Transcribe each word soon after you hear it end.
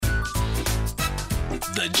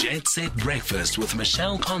The Jet Set Breakfast with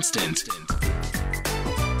Michelle Constant.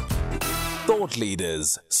 Thought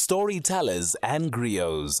leaders, storytellers and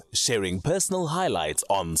griots sharing personal highlights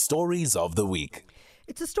on Stories of the Week.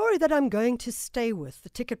 It's a story that I'm going to stay with, the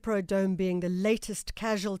Ticketpro Dome being the latest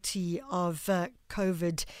casualty of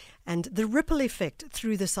COVID and the ripple effect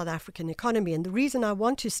through the South African economy. And the reason I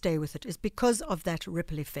want to stay with it is because of that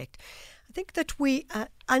ripple effect. I think that we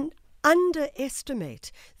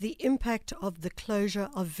underestimate the impact of the closure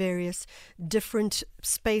of various different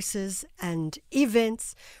spaces and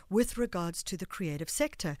events with regards to the creative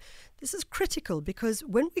sector. This is critical because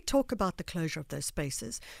when we talk about the closure of those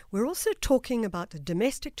spaces, we're also talking about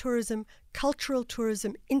domestic tourism, cultural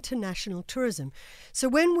tourism, international tourism. So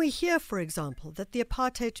when we hear, for example, that the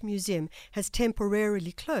Apartheid Museum has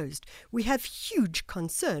temporarily closed, we have huge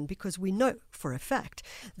concern because we know for a fact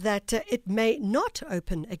that it may not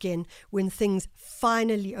open again when things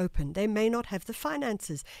finally open. They may not have the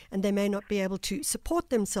finances and they may not be able to support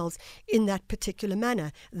themselves in that particular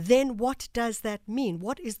manner. Then what does that mean?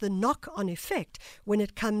 What is the knock-on effect when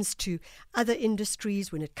it comes to other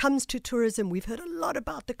industries, when it comes to tourism? We've heard a lot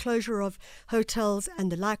about the closure of hotels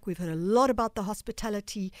and the like. We've heard a lot about the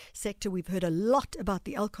hospitality sector. We've heard a lot about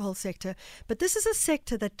the alcohol sector. But this is a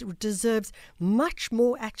sector that deserves much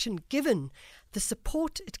more action given the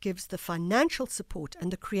support it gives, the financial support and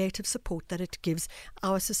the creative support that it gives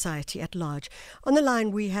our society at large. On the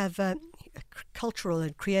line we have a cultural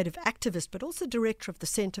and creative activist, but also director of the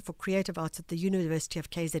Centre for Creative Arts at the University of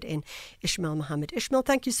KZN, ISMAIL Mahomed. ISMAIL,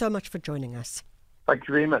 thank you so much for joining us. Thank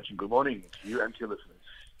you very much, and good morning to you and to your listeners.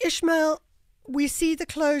 ISMAIL, we see the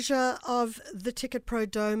closure of the Ticketpro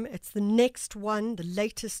Dome. It's the next one, the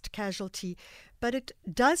latest casualty, but it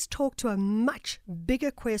does talk to a much bigger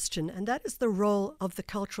question, and that is the role of the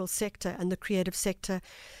cultural sector and the creative sector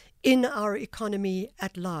in our economy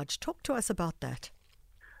at large. Talk to us about that.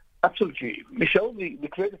 Absolutely. Michelle, the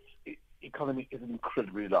creative economy is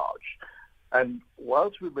incredibly large. And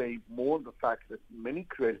whilst we may mourn the fact that many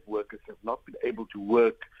creative workers have not been able to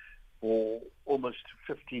work for almost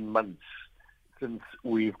 15 months since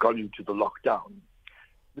we've gone into the lockdown,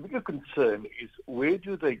 the bigger concern is where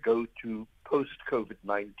do they go to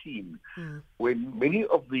post-COVID-19 when many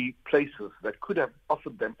of the places that could have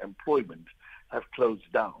offered them employment have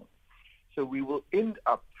closed down. So we will end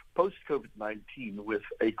up post-COVID-19 with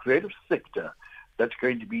a creative sector that's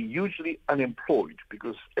going to be hugely unemployed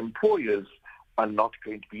because employers are not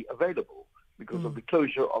going to be available because of the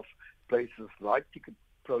closure of places like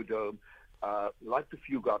Ticketpro Dome, like the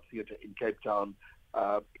Griots Theatre in Cape Town,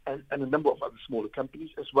 and a number of other smaller companies,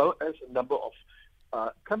 as well as a number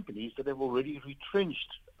of companies that have already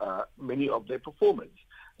retrenched many of their performers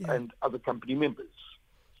and other company members.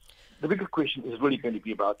 The bigger question is really going to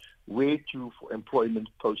be about where to for employment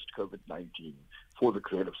post-COVID-19 for the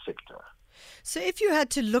creative sector. So if you had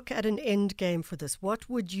to look at an end game for this, what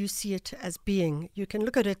would you see it as being? You can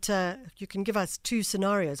look at it, you can give us two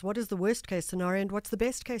scenarios. What is the worst case scenario and what's the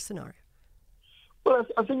best case scenario? Well,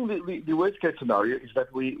 I think the worst case scenario is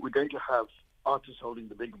that we're going to have artists holding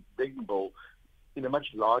the big ball in a much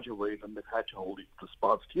larger way than they've had to hold it this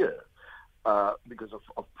past year because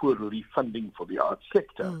of poor relief funding for the arts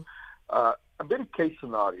sector. A better case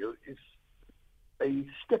scenario is a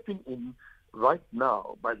stepping in right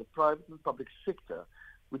now by the private and public sector,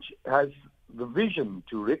 which has the vision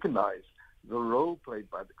to recognize the role played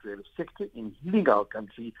by the creative sector in healing our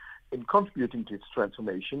country, in contributing to its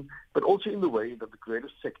transformation, but also in the way that the creative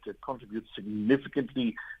sector contributes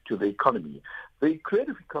significantly to the economy. The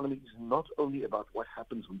creative economy is not only about what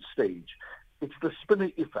happens on stage, it's the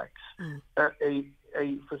spinner effects.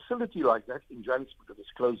 A facility like that in Johannesburg that is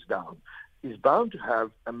closed down is bound to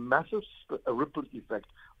have a massive ripple effect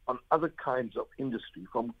on other kinds of industry,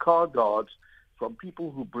 from car guards, from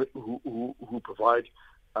people who provide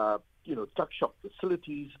tuck shop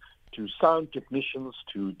facilities, to sound technicians,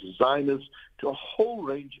 to designers, to a whole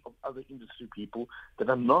range of other industry people that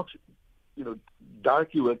are not,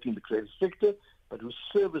 directly working in the creative sector, but who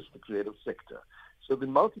service the creative sector. So the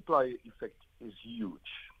multiplier effect is huge.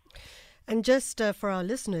 And just for our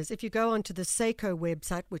listeners, if you go onto the SACO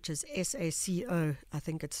website, which is SACO, I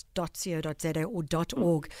think it's .co.za or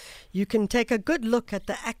 .org, you can take a good look at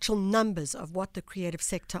the actual numbers of what the creative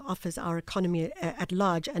sector offers our economy at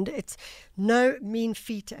large. And it's no mean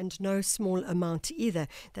feat and no small amount either.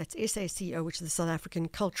 That's SACO, which is the South African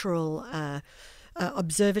Cultural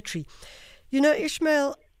Observatory.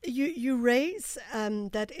 ISMAIL, you raise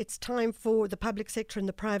that it's time for the public sector and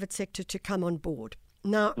the private sector to come on board.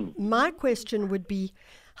 Now, my question would be,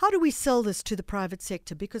 how do we sell this to the private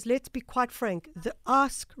sector? Because let's be quite frank, the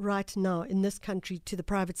ask right now in this country to the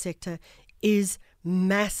private sector is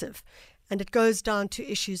massive. And it goes down to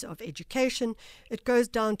issues of education. It goes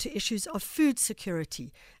down to issues of food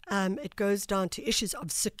security. It goes down to issues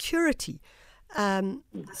of security.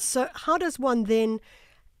 So how does one then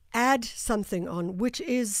add something on, which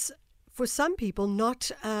is, for some people,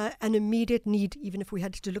 not an immediate need, even if we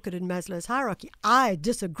had to look at it in Maslow's hierarchy? I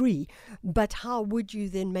disagree, but how would you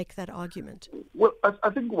then make that argument? Well, I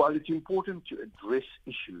think while it's important to address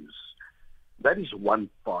issues, that is one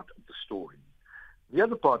part of the story. The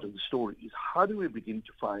other part of the story is how do we begin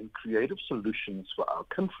to find creative solutions for our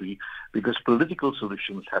country, because political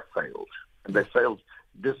solutions have failed, and they failed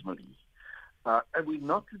dismally. And we're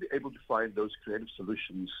not going to be able to find those creative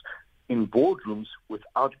solutions in boardrooms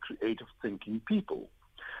without creative thinking people.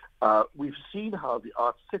 We've seen how the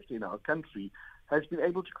arts sector in our country has been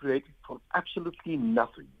able to create from absolutely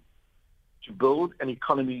nothing to build an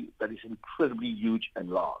economy that is incredibly huge and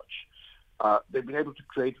large. They've been able to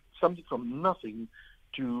create something from nothing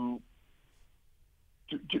to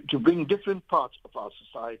bring different parts of our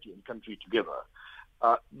society and country together.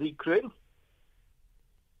 The creative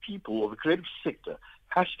people or the creative sector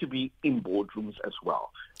has to be in boardrooms as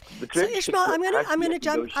well. So Ishmael, I'm going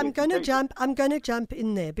to jump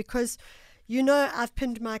in there, because you know I've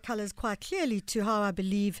pinned my colours quite clearly to how I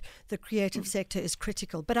believe the creative sector is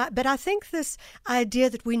critical. But I think this idea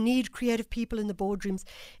that we need creative people in the boardrooms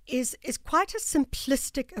is quite a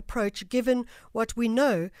simplistic approach, given what we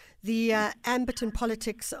know the ambit and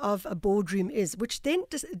politics of a boardroom is, which then,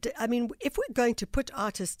 if we're going to put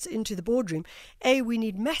artists into the boardroom, we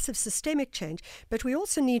need massive systemic change, but we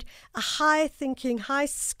also need a high-thinking,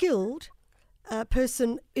 high-skilled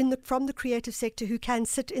person from the creative sector who can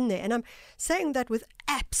sit in there. And I'm saying that with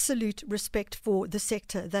absolute respect for the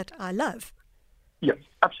sector that I love. Yes,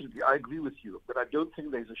 absolutely. I agree with you. But I don't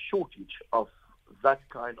think there's a shortage of that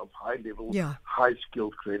kind of high-level,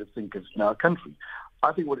 high-skilled creative thinkers in our country.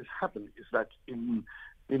 I think what has happened is that in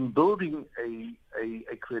building a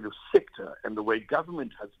creative sector, and the way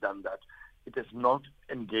government has done that, it has not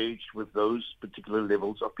engaged with those particular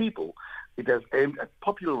levels of people. It has aimed at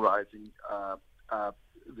popularizing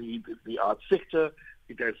the art sector.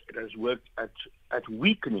 It has worked at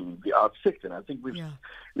weakening the art sector. And I think we've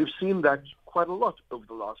seen that quite a lot over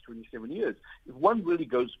the last 27 years. If one really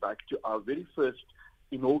goes back to our very first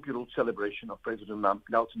inaugural celebration of President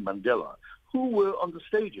Nelson Mandela, who were on the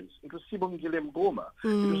stages? It was Sibong Ngoma. It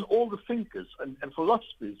was all the thinkers and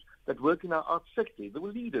philosophers that work in our art sector. They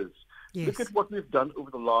were leaders. Yes. Look at what we've done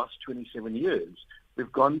over the last 27 years.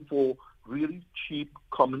 We've gone for really cheap,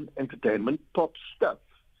 common entertainment, pop stuff.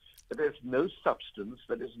 There's no substance.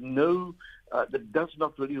 That does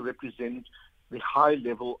not really represent the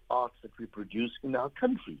high-level arts that we produce in our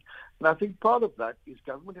country. And I think part of that is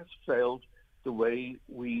government has failed the way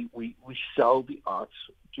we sell the arts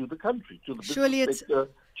to the country, to the business sector,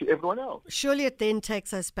 to everyone else. Surely it then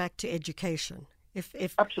takes us back to education. If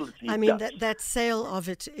Absolutely, I mean that sale of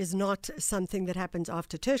it is not something that happens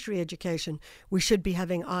after tertiary education. We should be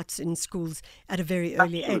having arts in schools at a very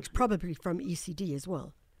early age, probably from ECD as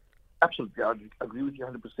well. Absolutely, I agree with you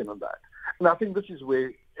 100% on that. And I think this is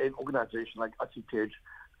where an organization like ISMAIL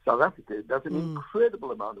South Africa does an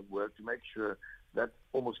incredible amount of work to make sure that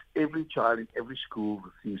almost every child in every school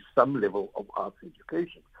receives some level of arts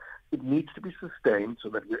education. It needs to be sustained so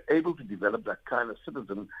that we're able to develop that kind of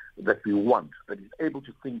citizen that we want, that is able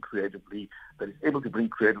to think creatively, that is able to bring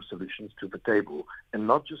creative solutions to the table, and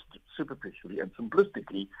not just superficially and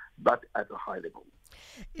simplistically, but at a high level.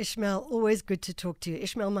 Ismail, always good to talk to you.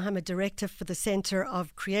 Ismail Mahomed, Director for the Centre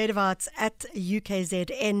of Creative Arts at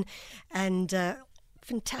UKZN, and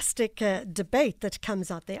fantastic debate that comes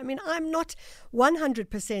out there. I mean, I'm not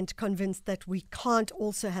 100% convinced that we can't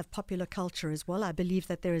also have popular culture as well. I believe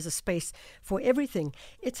that there is a space for everything.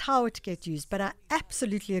 It's how it gets used. But I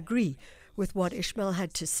absolutely agree with what Ismail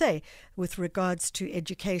had to say with regards to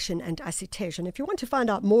education and ISMAIL. And if you want to find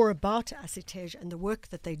out more about ISMAIL and the work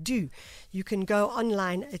that they do, you can go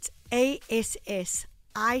online. It's ASSITEJ.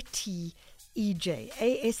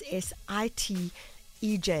 ASSITEJ.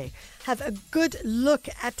 Have a good look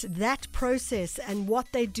at that process and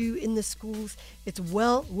what they do in the schools. It's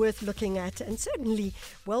well worth looking at, and certainly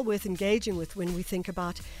well worth engaging with when we think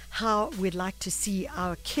about how we'd like to see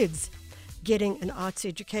our kids getting an arts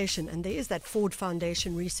education. And there is that Ford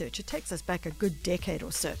Foundation research. It takes us back a good decade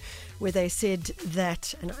or so, where they said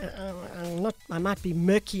that, and I might be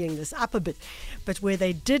murkying this up a bit, but where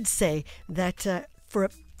they did say that for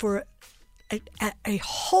a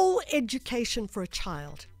whole education for a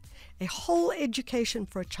child,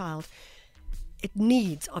 it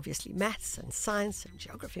needs, obviously, maths and science and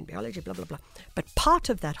geography and biology, blah, blah, blah. But part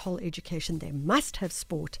of that whole education, they must have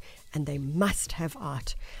sport and they must have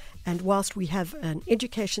art. And whilst we have an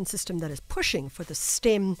education system that is pushing for the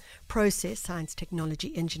STEM process, science,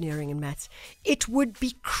 technology, engineering and maths, it would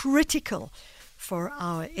be critical for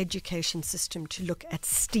our education system to look at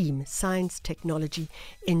STEAM, science, technology,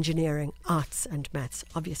 engineering, arts and maths.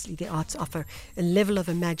 Obviously, the arts offer a level of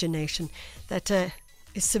imagination that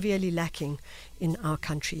is severely lacking in our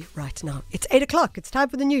country right now. It's 8 o'clock. It's time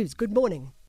for the news. Good morning.